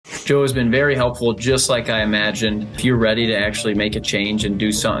Joe has been very helpful, just like I imagined. If you're ready to actually make a change and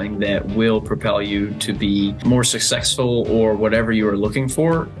do something that will propel you to be more successful or whatever you are looking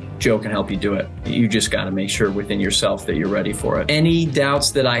for, Joe can help you do it. You just got to make sure within yourself that you're ready for it. Any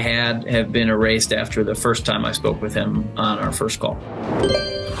doubts that I had have been erased after the first time I spoke with him on our first call.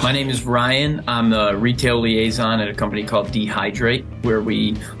 My name is Ryan. I'm the retail liaison at a company called Dehydrate, where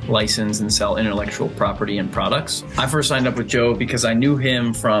we license and sell intellectual property and products. I first signed up with Joe because I knew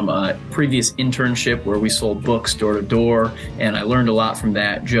him from a previous internship where we sold books door to door, and I learned a lot from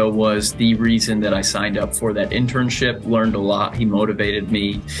that. Joe was the reason that I signed up for that internship, learned a lot. He motivated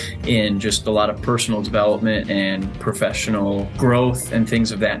me in just a lot of personal development and professional growth and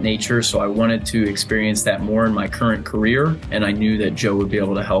things of that nature. So I wanted to experience that more in my current career, and I knew that Joe would be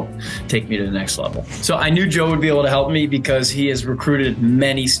able to help take me to the next level. So I knew Joe would be able to help me because he has recruited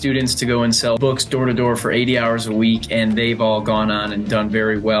many students to go and sell books door to door for 80 hours a week, and they've all gone on and done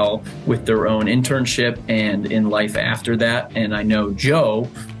very well with their own internship and in life after that. And I know Joe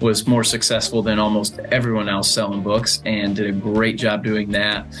was more successful than almost everyone else selling books and did a great job doing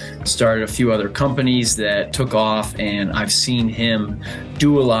that. Started a few other companies that took off, and I've seen him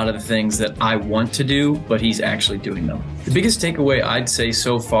do a lot of the things that I want to do, but he's actually doing them. The biggest takeaway I'd say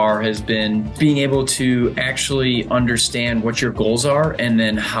so far has been being able to actually understand what your goals are and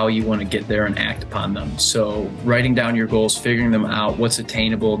then how you want to get there and act upon them. So writing down your goals, figuring them out, what's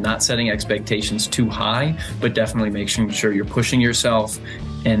attainable, not setting expectations too high, but definitely making sure you're pushing yourself,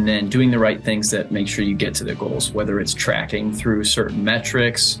 and then doing the right things that make sure you get to the goals, whether it's tracking through certain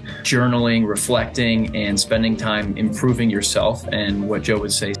metrics, journaling, reflecting, and spending time improving yourself, and what Joe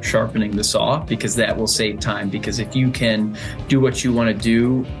would say, sharpening the saw, because that will save time. Because if you can do what you want to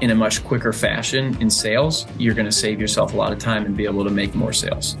do in a much quicker fashion in sales, you're going to save yourself a lot of time and be able to make more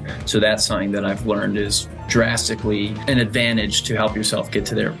sales. So that's something that I've learned is drastically an advantage to help yourself get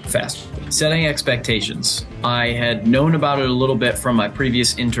to there faster. Setting expectations. I had known about it a little bit from my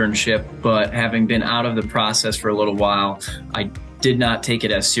previous internship, but having been out of the process for a little while, I did not take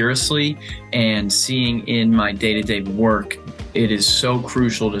it as seriously. And seeing in my day-to-day work, it is so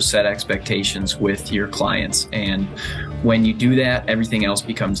crucial to set expectations with your clients. And when you do that, everything else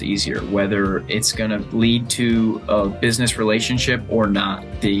becomes easier, whether it's going to lead to a business relationship or not.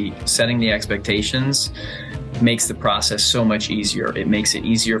 Setting the expectations makes the process so much easier. It makes it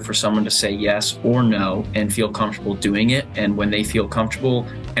easier for someone to say yes or no and feel comfortable doing it. And when they feel comfortable,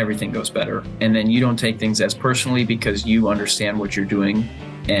 everything goes better. And then you don't take things as personally because you understand what you're doing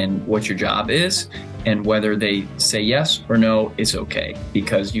and what your job is. And whether they say yes or no, it's okay,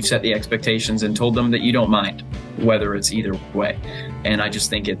 because you've set the expectations and told them that you don't mind, whether it's either way. And I just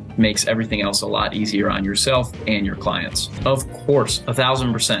think it makes everything else a lot easier on yourself and your clients. Of course,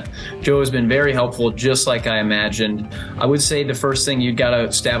 1000%. Joe has been very helpful, just like I imagined. I would say the first thing you've got to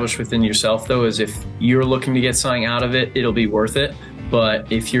establish within yourself, though, is if you're looking to get something out of it, it'll be worth it.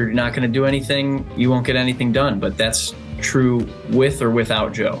 But if you're not going to do anything, you won't get anything done. But that's true with or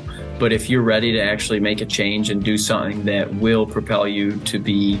without Joe. But if you're ready to actually make a change and do something that will propel you to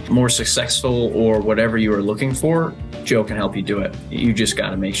be more successful or whatever you are looking for, Joe can help you do it. You just got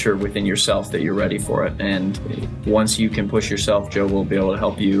to make sure within yourself that you're ready for it. And once you can push yourself, Joe will be able to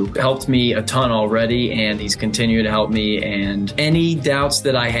help you. Helped me a ton already, and he's continued to help me. And any doubts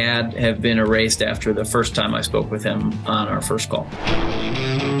that I had have been erased after the first time I spoke with him on our first call.